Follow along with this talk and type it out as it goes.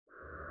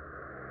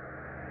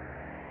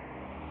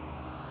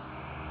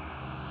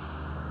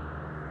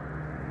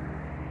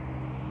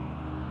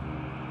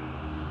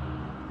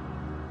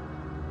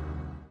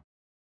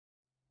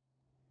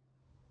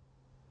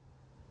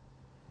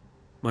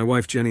My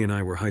wife Jenny and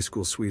I were high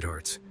school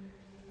sweethearts.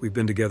 We've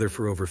been together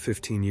for over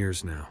 15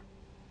 years now.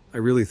 I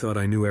really thought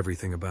I knew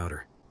everything about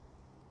her.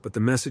 But the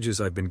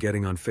messages I've been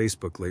getting on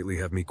Facebook lately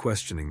have me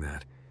questioning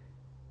that.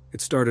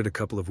 It started a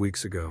couple of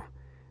weeks ago.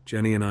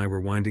 Jenny and I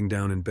were winding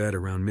down in bed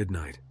around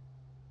midnight.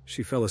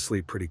 She fell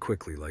asleep pretty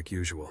quickly, like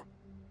usual.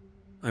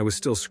 I was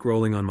still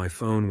scrolling on my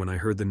phone when I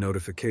heard the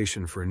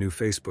notification for a new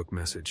Facebook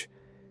message.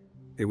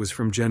 It was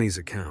from Jenny's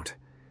account.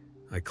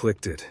 I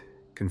clicked it,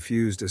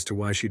 confused as to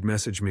why she'd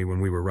messaged me when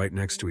we were right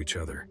next to each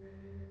other.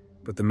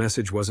 But the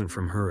message wasn't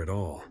from her at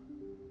all.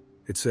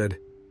 It said,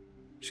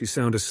 "She's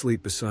sound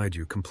asleep beside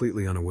you,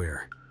 completely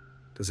unaware.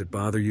 Does it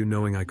bother you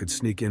knowing I could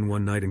sneak in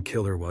one night and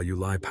kill her while you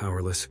lie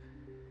powerless?"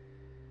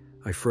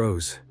 I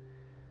froze.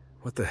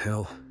 What the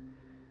hell?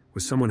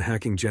 Was someone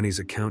hacking Jenny's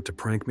account to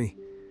prank me?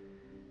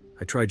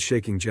 I tried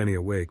shaking Jenny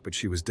awake, but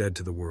she was dead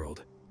to the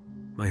world.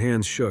 My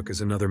hands shook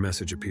as another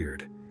message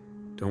appeared.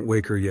 "Don't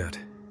wake her yet.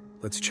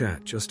 Let's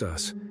chat, just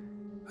us.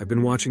 I've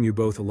been watching you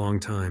both a long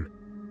time.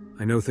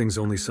 I know things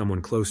only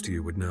someone close to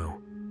you would know,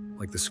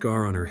 like the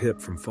scar on her hip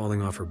from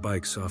falling off her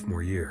bike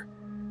sophomore year,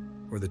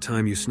 or the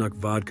time you snuck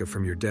vodka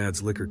from your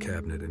dad's liquor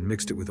cabinet and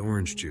mixed it with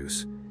orange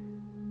juice.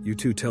 You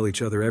two tell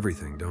each other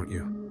everything, don't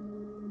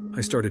you?"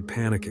 I started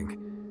panicking.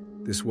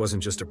 This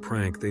wasn't just a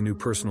prank, they knew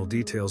personal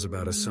details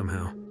about us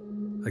somehow.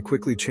 I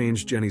quickly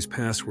changed Jenny's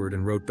password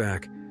and wrote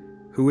back,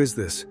 "Who is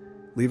this?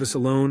 Leave us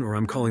alone or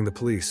I'm calling the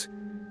police."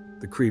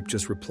 The creep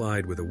just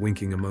replied with a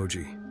winking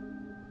emoji.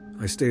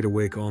 I stayed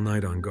awake all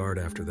night on guard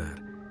after that.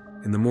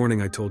 In the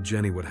morning I told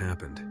Jenny what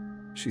happened.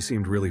 She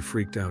seemed really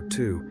freaked out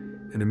too,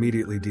 and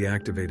immediately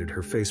deactivated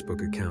her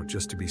Facebook account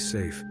just to be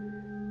safe.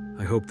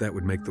 I hoped that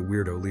would make the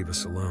weirdo leave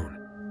us alone.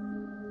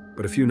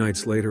 But a few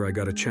nights later I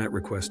got a chat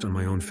request on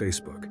my own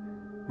Facebook.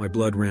 My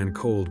blood ran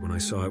cold when I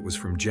saw it was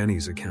from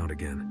Jenny's account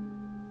again.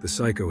 The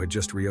psycho had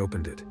just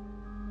reopened it.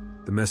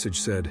 The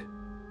message said,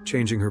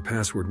 "Changing her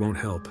password won't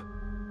help.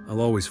 I'll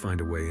always find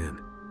a way in.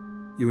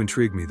 You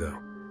intrigue me though.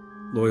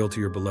 Loyal to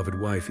your beloved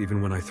wife even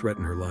when I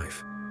threaten her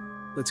life.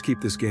 Let's keep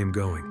this game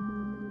going.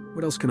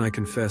 What else can I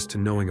confess to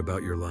knowing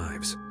about your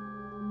lives?"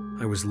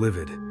 I was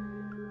livid.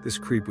 This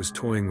creep was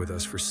toying with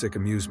us for sick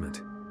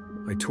amusement.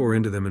 I tore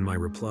into them in my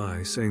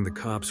reply, saying the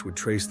cops would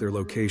trace their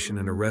location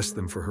and arrest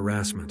them for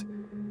harassment.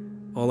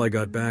 All I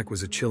got back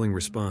was a chilling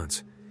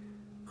response.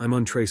 "I'm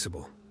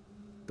untraceable."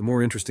 The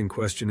more interesting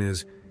question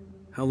is,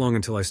 how long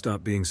until I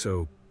stop being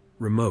so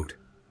remote?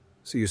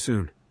 See you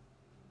soon.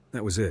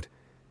 That was it.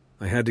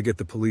 I had to get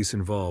the police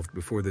involved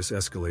before this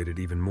escalated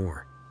even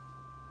more.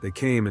 They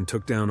came and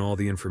took down all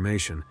the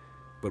information,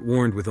 but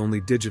warned with only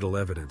digital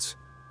evidence.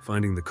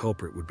 Finding the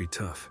culprit would be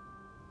tough.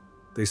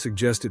 They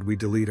suggested we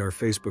delete our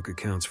Facebook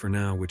accounts for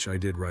now, which I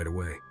did right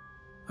away.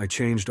 I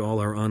changed all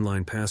our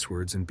online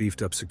passwords and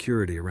beefed up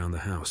security around the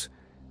house.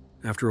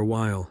 After a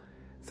while,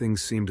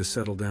 things seemed to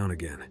settle down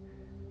again.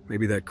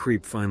 Maybe that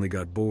creep finally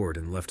got bored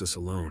and left us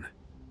alone.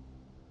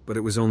 But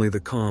it was only the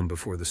calm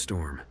before the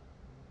storm.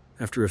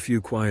 After a few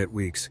quiet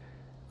weeks,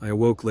 I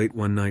awoke late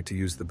one night to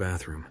use the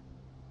bathroom.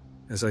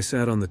 As I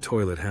sat on the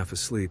toilet half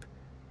asleep,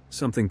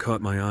 something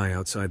caught my eye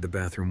outside the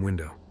bathroom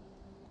window.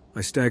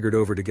 I staggered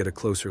over to get a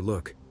closer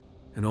look,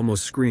 and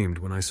almost screamed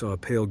when I saw a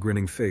pale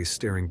grinning face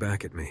staring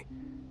back at me.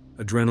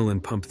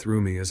 Adrenaline pumped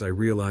through me as I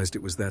realized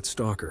it was that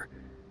stalker,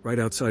 right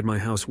outside my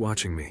house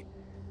watching me.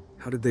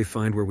 How did they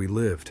find where we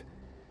lived?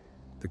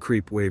 The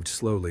creep waved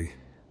slowly,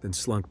 then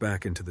slunk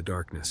back into the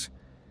darkness.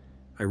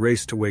 I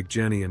raced to wake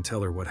Jenny and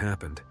tell her what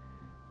happened.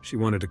 She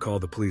wanted to call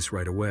the police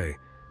right away,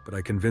 but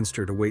I convinced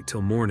her to wait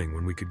till morning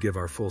when we could give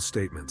our full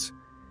statements.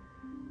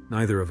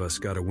 Neither of us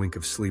got a wink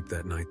of sleep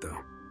that night, though.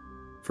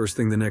 First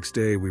thing the next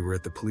day, we were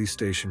at the police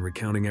station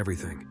recounting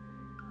everything,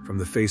 from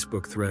the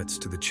Facebook threats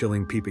to the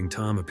chilling Peeping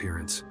Tom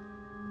appearance.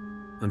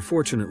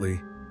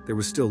 Unfortunately, there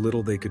was still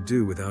little they could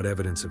do without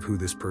evidence of who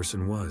this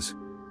person was.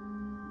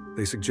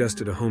 They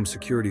suggested a home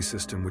security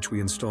system, which we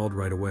installed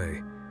right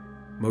away.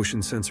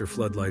 Motion sensor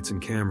floodlights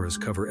and cameras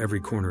cover every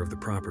corner of the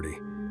property.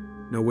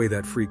 No way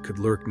that freak could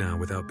lurk now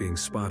without being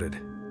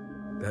spotted.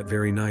 That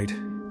very night,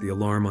 the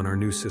alarm on our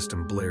new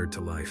system blared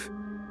to life.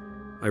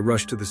 I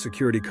rushed to the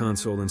security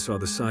console and saw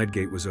the side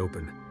gate was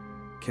open.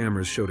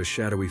 Cameras showed a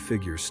shadowy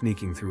figure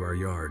sneaking through our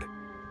yard.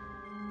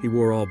 He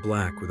wore all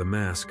black with a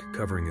mask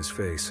covering his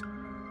face.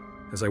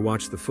 As I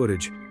watched the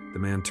footage, the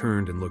man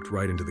turned and looked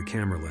right into the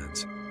camera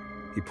lens.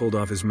 He pulled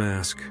off his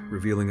mask,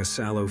 revealing a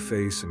sallow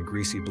face and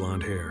greasy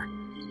blonde hair.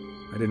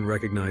 I didn't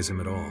recognize him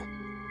at all,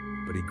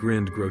 but he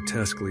grinned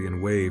grotesquely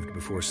and waved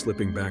before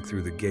slipping back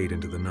through the gate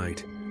into the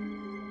night.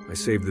 I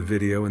saved the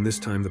video, and this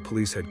time the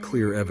police had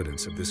clear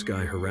evidence of this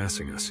guy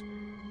harassing us.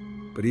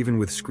 But even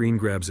with screen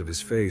grabs of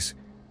his face,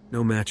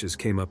 no matches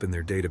came up in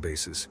their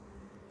databases.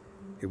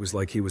 It was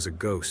like he was a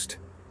ghost.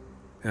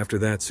 After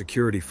that,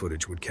 security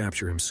footage would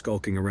capture him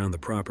skulking around the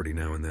property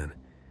now and then.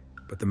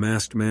 But the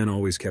masked man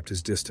always kept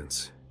his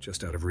distance,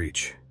 just out of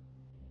reach.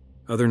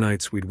 Other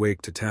nights we'd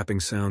wake to tapping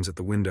sounds at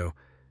the window,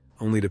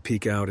 only to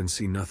peek out and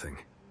see nothing.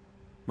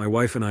 My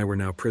wife and I were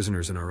now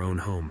prisoners in our own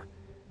home.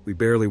 We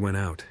barely went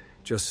out,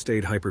 just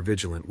stayed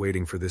hypervigilant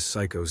waiting for this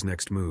psycho's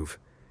next move.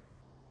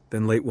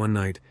 Then late one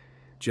night,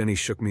 Jenny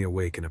shook me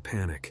awake in a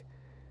panic.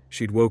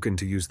 She'd woken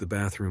to use the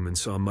bathroom and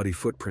saw muddy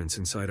footprints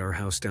inside our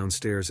house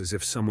downstairs as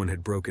if someone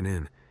had broken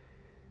in.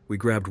 We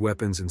grabbed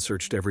weapons and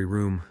searched every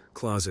room,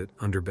 closet,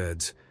 under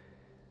beds.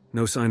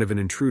 No sign of an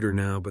intruder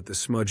now, but the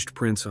smudged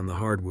prints on the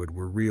hardwood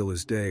were real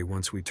as day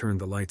once we turned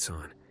the lights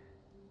on.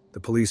 The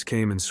police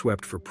came and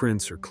swept for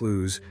prints or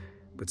clues,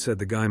 but said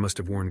the guy must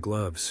have worn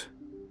gloves.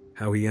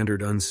 How he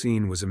entered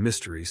unseen was a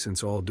mystery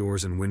since all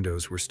doors and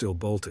windows were still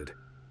bolted.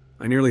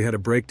 I nearly had a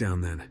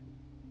breakdown then.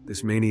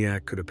 This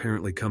maniac could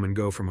apparently come and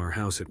go from our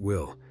house at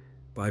will,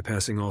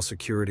 bypassing all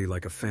security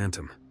like a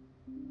phantom.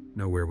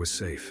 Nowhere was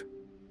safe.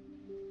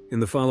 In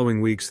the following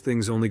weeks,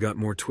 things only got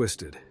more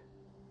twisted.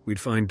 We'd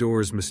find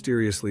doors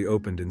mysteriously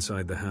opened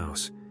inside the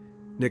house,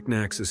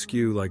 knickknacks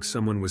askew like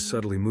someone was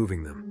subtly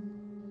moving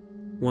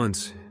them.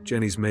 Once,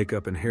 Jenny's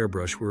makeup and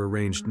hairbrush were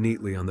arranged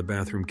neatly on the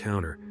bathroom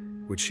counter,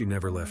 which she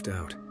never left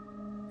out.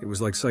 It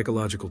was like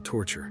psychological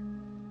torture.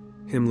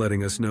 Him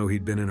letting us know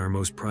he'd been in our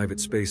most private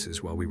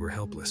spaces while we were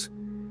helpless.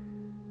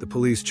 The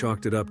police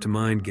chalked it up to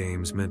mind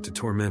games meant to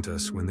torment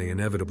us when they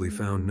inevitably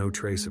found no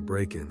trace of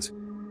break-ins.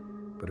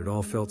 But it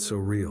all felt so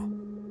real.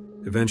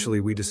 Eventually,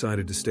 we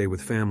decided to stay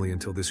with family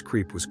until this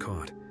creep was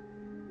caught.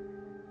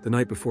 The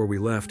night before we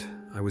left,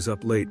 I was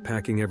up late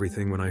packing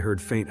everything when I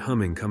heard faint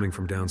humming coming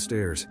from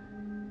downstairs.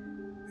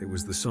 It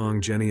was the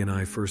song Jenny and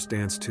I first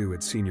danced to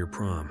at senior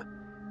prom.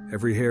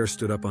 Every hair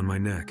stood up on my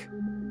neck.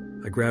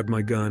 I grabbed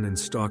my gun and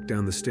stalked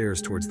down the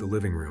stairs towards the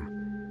living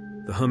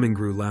room. The humming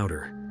grew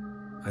louder.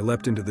 I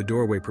leapt into the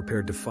doorway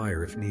prepared to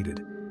fire if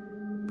needed.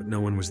 But no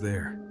one was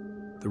there.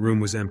 The room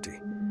was empty,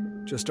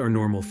 just our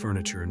normal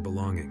furniture and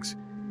belongings.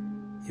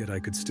 Yet I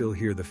could still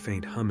hear the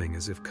faint humming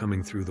as if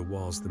coming through the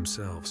walls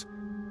themselves.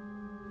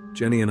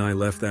 Jenny and I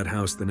left that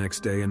house the next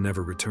day and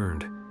never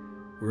returned.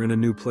 We're in a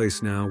new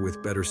place now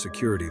with better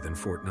security than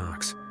Fort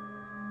Knox.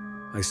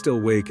 I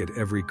still wake at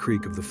every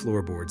creak of the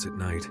floorboards at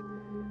night,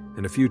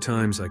 and a few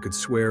times I could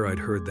swear I'd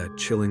heard that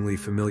chillingly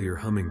familiar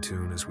humming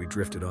tune as we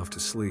drifted off to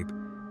sleep,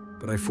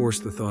 but I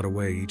forced the thought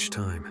away each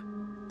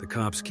time. The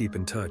cops keep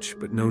in touch,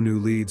 but no new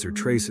leads or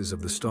traces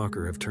of the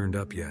stalker have turned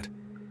up yet.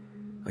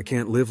 I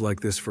can't live like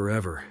this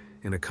forever,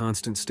 in a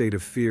constant state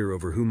of fear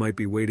over who might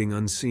be waiting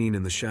unseen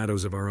in the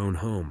shadows of our own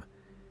home.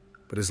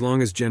 But as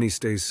long as Jenny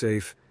stays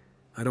safe,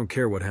 I don't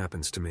care what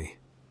happens to me.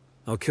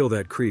 I'll kill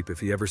that creep if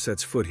he ever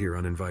sets foot here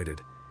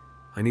uninvited.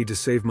 I need to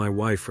save my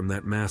wife from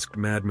that masked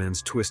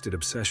madman's twisted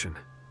obsession.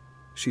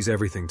 She's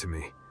everything to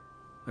me.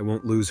 I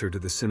won't lose her to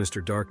the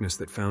sinister darkness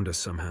that found us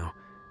somehow,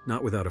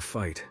 not without a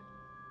fight.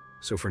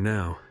 So for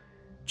now,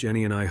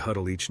 Jenny and I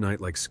huddle each night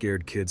like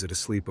scared kids at a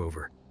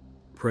sleepover,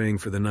 praying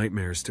for the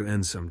nightmares to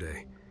end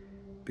someday.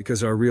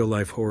 Because our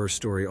real-life horror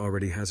story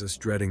already has us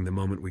dreading the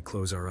moment we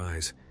close our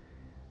eyes.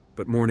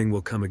 But morning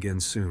will come again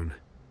soon.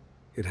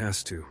 It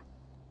has to.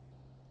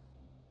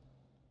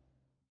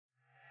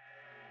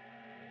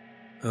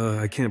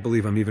 I can't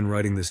believe I'm even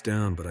writing this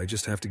down, but I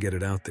just have to get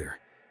it out there.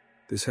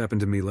 This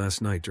happened to me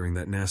last night during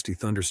that nasty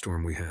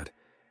thunderstorm we had.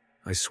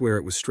 I swear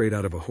it was straight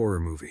out of a horror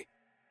movie.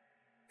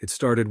 It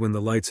started when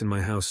the lights in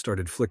my house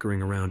started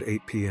flickering around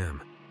 8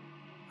 p.m.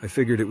 I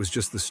figured it was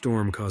just the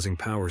storm causing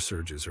power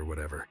surges or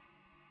whatever.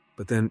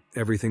 But then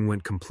everything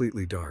went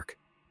completely dark.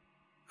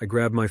 I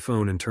grabbed my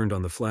phone and turned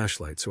on the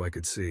flashlight so I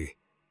could see.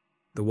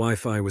 The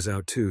Wi-Fi was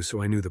out too,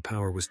 so I knew the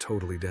power was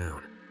totally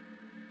down.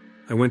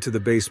 I went to the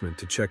basement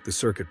to check the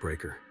circuit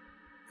breaker.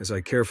 As I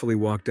carefully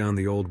walked down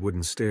the old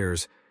wooden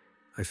stairs,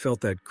 I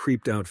felt that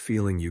creeped-out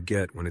feeling you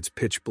get when it's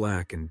pitch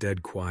black and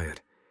dead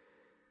quiet.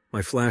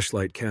 My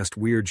flashlight cast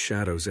weird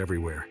shadows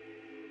everywhere.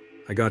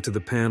 I got to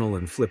the panel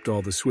and flipped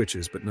all the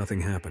switches, but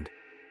nothing happened.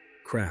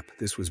 Crap,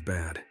 this was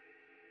bad.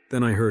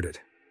 Then I heard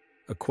it.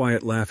 A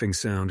quiet laughing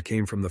sound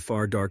came from the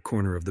far dark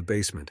corner of the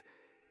basement.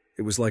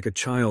 It was like a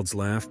child's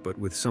laugh, but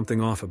with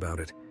something off about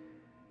it.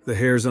 The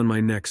hairs on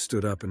my neck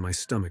stood up and my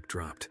stomach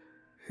dropped.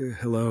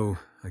 "Hello,"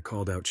 I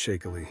called out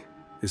shakily.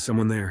 "Is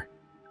someone there?"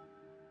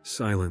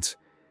 Silence.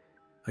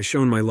 I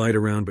shone my light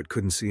around but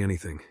couldn't see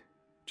anything.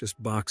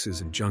 Just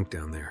boxes and junk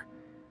down there.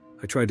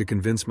 I tried to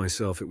convince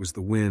myself it was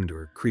the wind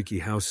or creaky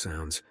house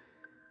sounds,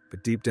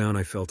 but deep down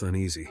I felt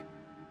uneasy.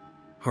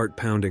 Heart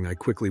pounding, I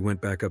quickly went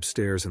back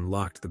upstairs and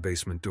locked the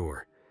basement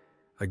door.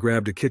 I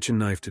grabbed a kitchen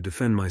knife to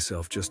defend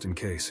myself just in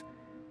case.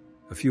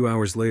 A few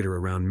hours later,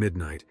 around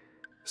midnight,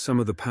 some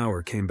of the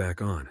power came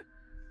back on.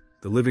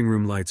 The living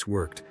room lights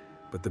worked,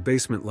 but the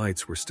basement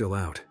lights were still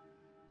out.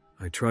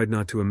 I tried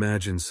not to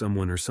imagine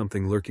someone or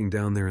something lurking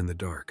down there in the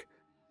dark.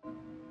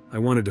 I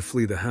wanted to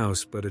flee the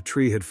house, but a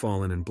tree had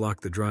fallen and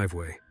blocked the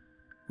driveway.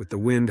 With the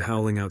wind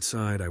howling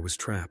outside, I was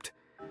trapped.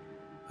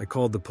 I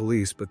called the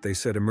police, but they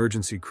said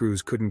emergency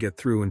crews couldn't get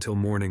through until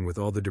morning with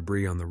all the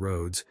debris on the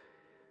roads.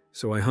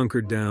 So I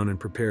hunkered down and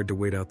prepared to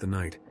wait out the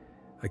night.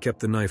 I kept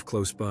the knife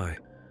close by,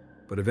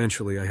 but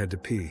eventually I had to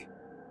pee.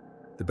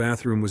 The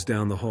bathroom was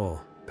down the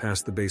hall,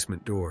 past the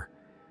basement door.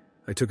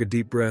 I took a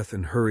deep breath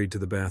and hurried to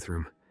the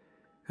bathroom.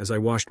 As I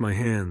washed my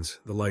hands,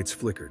 the lights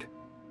flickered.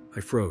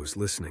 I froze,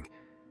 listening.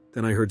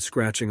 Then I heard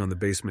scratching on the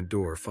basement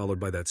door, followed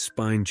by that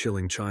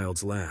spine-chilling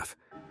child's laugh.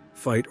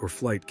 Fight or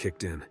flight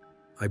kicked in.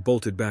 I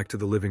bolted back to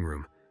the living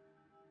room.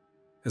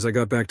 As I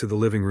got back to the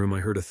living room, I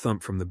heard a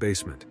thump from the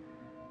basement,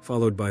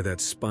 followed by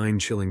that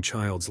spine-chilling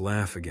child's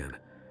laugh again.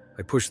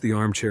 I pushed the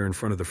armchair in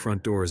front of the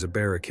front door as a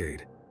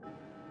barricade.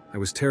 I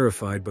was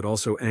terrified but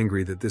also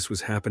angry that this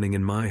was happening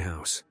in my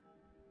house.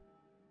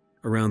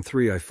 Around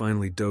 3, I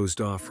finally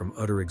dozed off from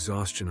utter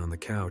exhaustion on the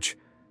couch.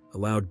 A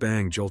loud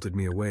bang jolted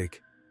me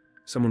awake.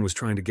 Someone was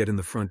trying to get in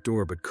the front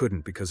door but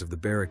couldn't because of the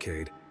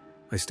barricade.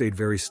 I stayed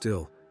very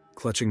still,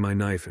 clutching my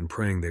knife and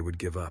praying they would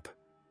give up.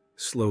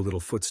 Slow little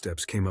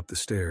footsteps came up the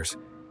stairs.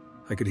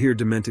 I could hear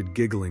demented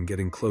giggling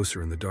getting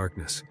closer in the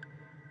darkness.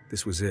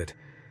 This was it.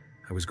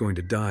 I was going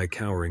to die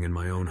cowering in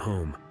my own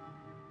home.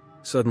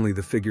 Suddenly,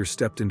 the figure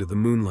stepped into the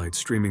moonlight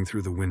streaming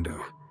through the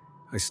window.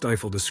 I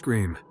stifled a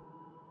scream.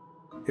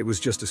 It was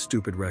just a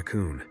stupid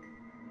raccoon.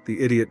 The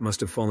idiot must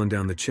have fallen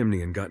down the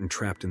chimney and gotten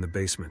trapped in the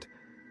basement.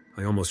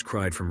 I almost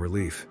cried from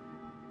relief.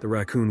 The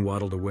raccoon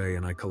waddled away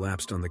and I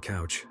collapsed on the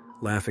couch,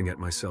 laughing at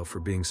myself for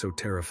being so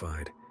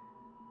terrified.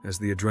 As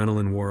the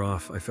adrenaline wore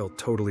off, I felt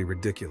totally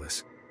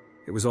ridiculous.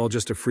 It was all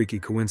just a freaky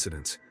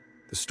coincidence.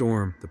 The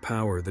storm, the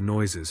power, the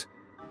noises.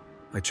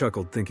 I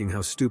chuckled, thinking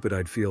how stupid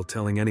I'd feel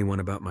telling anyone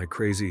about my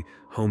crazy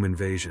home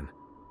invasion.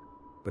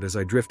 But as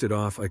I drifted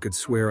off, I could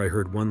swear I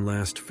heard one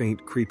last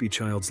faint, creepy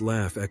child's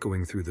laugh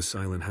echoing through the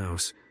silent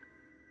house.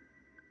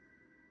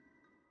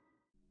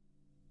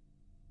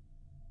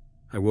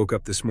 I woke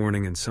up this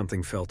morning and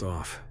something felt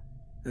off.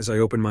 As I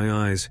opened my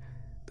eyes,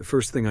 the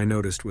first thing I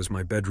noticed was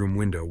my bedroom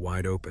window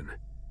wide open.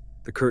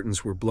 The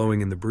curtains were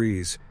blowing in the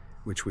breeze,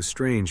 which was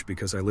strange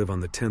because I live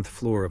on the 10th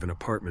floor of an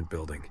apartment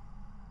building.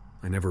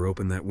 I never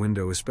opened that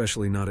window,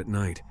 especially not at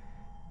night.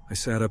 I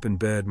sat up in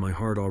bed, my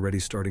heart already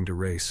starting to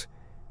race.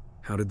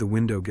 How did the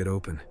window get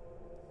open?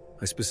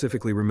 I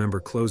specifically remember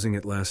closing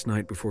it last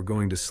night before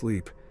going to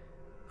sleep.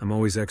 I'm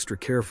always extra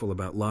careful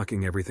about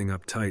locking everything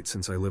up tight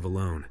since I live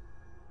alone.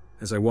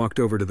 As I walked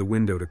over to the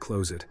window to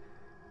close it,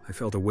 I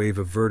felt a wave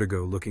of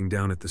vertigo looking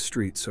down at the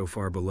street so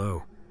far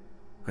below.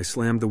 I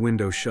slammed the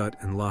window shut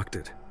and locked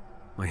it,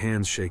 my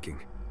hands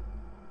shaking.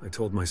 I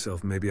told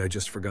myself maybe I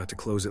just forgot to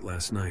close it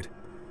last night.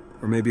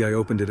 Or maybe I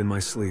opened it in my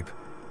sleep,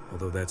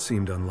 although that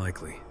seemed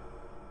unlikely.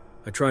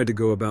 I tried to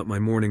go about my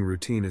morning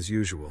routine as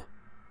usual,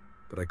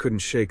 but I couldn't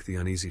shake the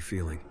uneasy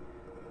feeling.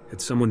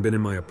 Had someone been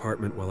in my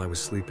apartment while I was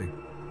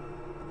sleeping?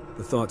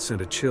 The thought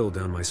sent a chill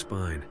down my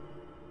spine.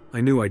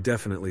 I knew I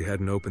definitely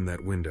hadn't opened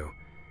that window,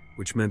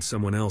 which meant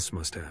someone else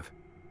must have.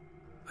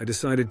 I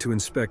decided to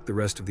inspect the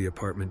rest of the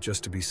apartment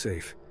just to be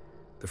safe.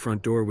 The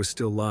front door was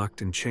still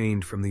locked and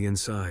chained from the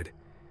inside.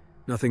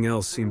 Nothing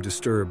else seemed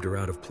disturbed or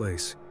out of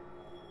place.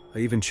 I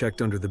even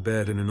checked under the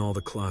bed and in all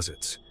the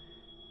closets.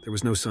 There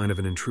was no sign of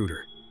an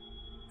intruder.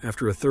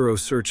 After a thorough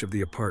search of the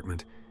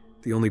apartment,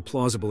 the only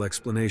plausible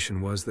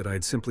explanation was that I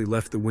had simply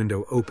left the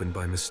window open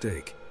by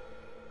mistake.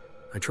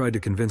 I tried to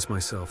convince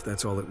myself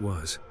that's all it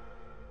was.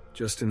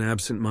 Just an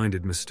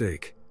absent-minded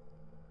mistake.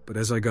 But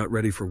as I got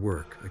ready for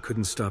work, I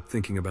couldn't stop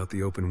thinking about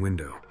the open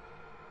window.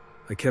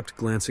 I kept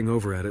glancing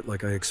over at it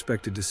like I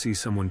expected to see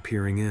someone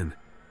peering in.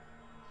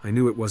 I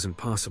knew it wasn't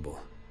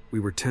possible. We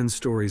were 10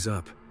 stories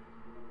up.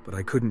 But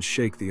I couldn't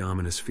shake the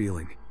ominous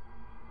feeling.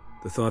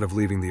 The thought of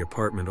leaving the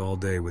apartment all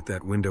day with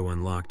that window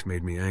unlocked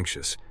made me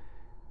anxious.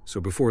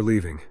 So before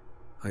leaving,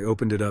 I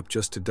opened it up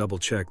just to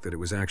double-check that it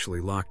was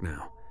actually locked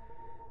now.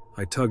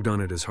 I tugged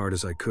on it as hard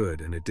as I could,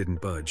 and it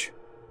didn't budge.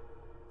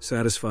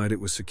 Satisfied it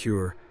was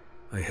secure,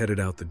 I headed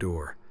out the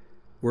door.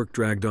 Work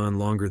dragged on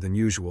longer than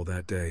usual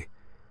that day.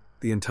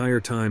 The entire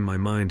time, my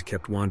mind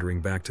kept wandering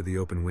back to the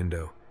open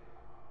window.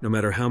 No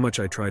matter how much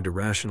I tried to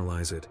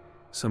rationalize it,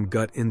 some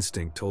gut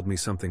instinct told me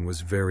something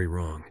was very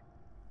wrong.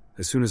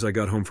 As soon as I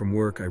got home from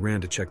work, I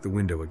ran to check the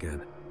window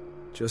again.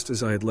 Just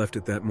as I had left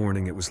it that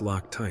morning, it was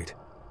locked tight.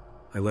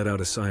 I let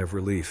out a sigh of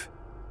relief.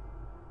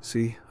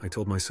 See, I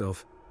told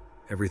myself,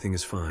 everything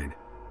is fine.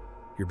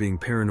 You're being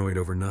paranoid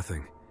over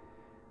nothing.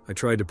 I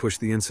tried to push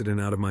the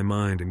incident out of my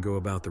mind and go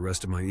about the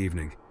rest of my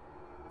evening.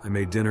 I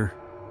made dinner,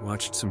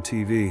 watched some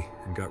TV,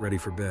 and got ready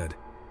for bed.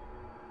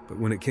 But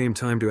when it came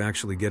time to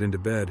actually get into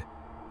bed,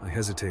 I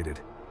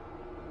hesitated.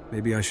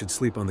 Maybe I should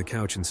sleep on the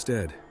couch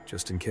instead,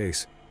 just in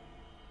case.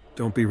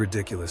 Don't be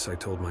ridiculous, I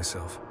told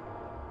myself.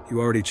 You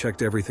already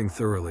checked everything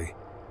thoroughly.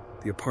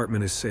 The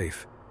apartment is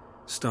safe.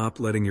 Stop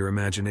letting your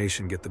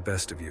imagination get the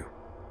best of you.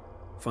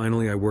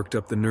 Finally, I worked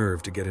up the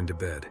nerve to get into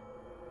bed.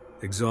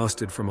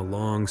 Exhausted from a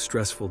long,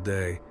 stressful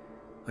day,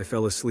 I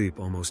fell asleep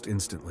almost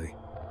instantly.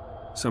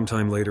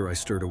 Sometime later, I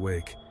stirred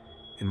awake.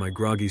 In my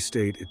groggy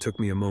state, it took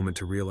me a moment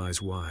to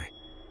realize why.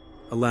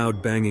 A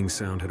loud banging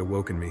sound had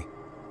awoken me.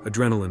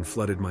 Adrenaline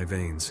flooded my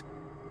veins.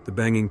 The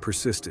banging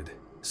persisted,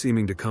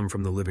 seeming to come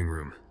from the living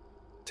room.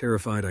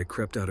 Terrified, I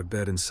crept out of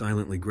bed and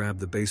silently grabbed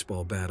the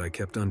baseball bat I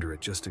kept under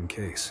it just in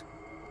case.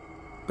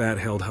 Bat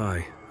held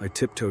high, I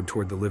tiptoed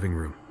toward the living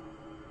room.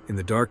 In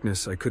the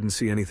darkness, I couldn't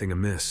see anything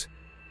amiss,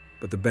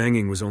 but the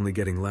banging was only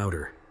getting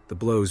louder, the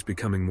blows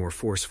becoming more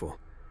forceful.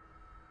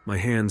 My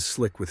hands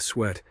slick with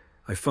sweat,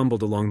 I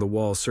fumbled along the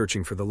wall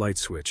searching for the light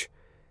switch.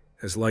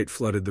 As light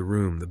flooded the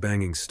room, the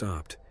banging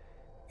stopped.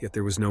 Yet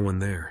there was no one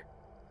there.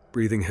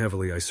 Breathing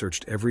heavily, I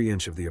searched every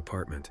inch of the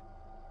apartment.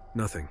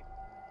 Nothing.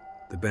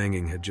 The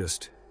banging had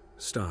just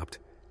stopped.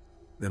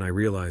 Then I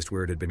realized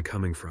where it had been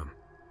coming from.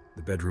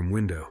 The bedroom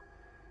window.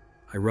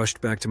 I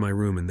rushed back to my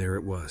room, and there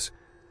it was,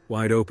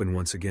 wide open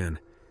once again,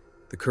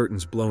 the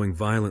curtains blowing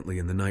violently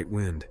in the night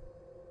wind.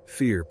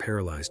 Fear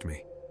paralyzed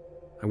me.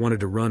 I wanted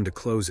to run to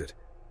close it,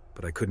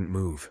 but I couldn't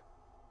move.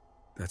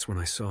 That's when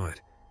I saw it.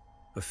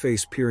 A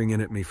face peering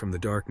in at me from the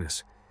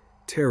darkness.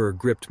 Terror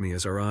gripped me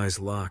as our eyes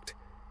locked.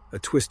 A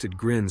twisted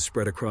grin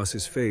spread across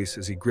his face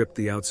as he gripped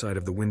the outside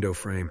of the window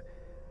frame.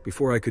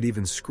 Before I could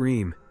even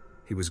scream,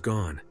 he was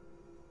gone.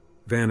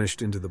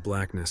 Vanished into the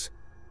blackness.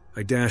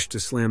 I dashed to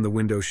slam the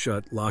window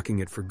shut, locking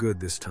it for good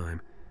this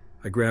time.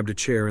 I grabbed a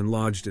chair and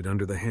lodged it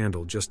under the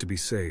handle just to be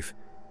safe.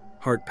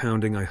 Heart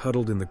pounding, I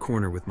huddled in the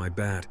corner with my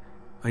bat.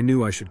 I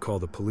knew I should call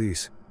the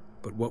police,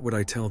 but what would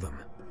I tell them?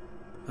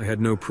 I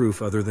had no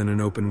proof other than an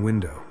open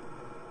window.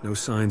 No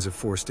signs of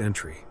forced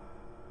entry.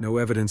 No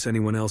evidence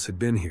anyone else had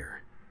been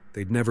here.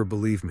 They'd never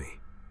believe me.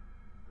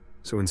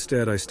 So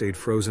instead, I stayed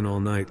frozen all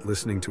night,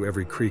 listening to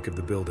every creak of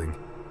the building,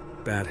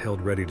 bat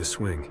held ready to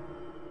swing.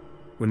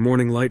 When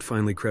morning light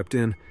finally crept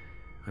in,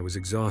 I was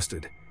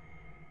exhausted,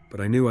 but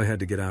I knew I had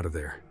to get out of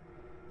there.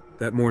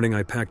 That morning,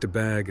 I packed a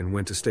bag and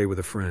went to stay with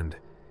a friend.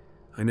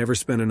 I never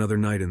spent another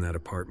night in that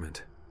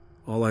apartment.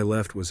 All I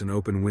left was an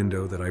open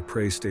window that I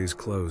pray stays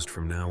closed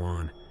from now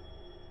on.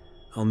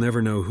 I'll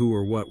never know who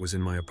or what was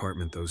in my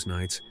apartment those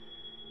nights,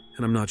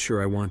 and I'm not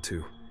sure I want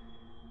to.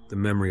 The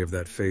memory of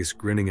that face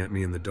grinning at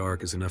me in the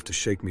dark is enough to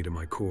shake me to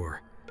my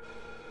core.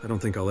 I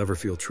don't think I'll ever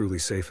feel truly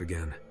safe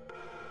again.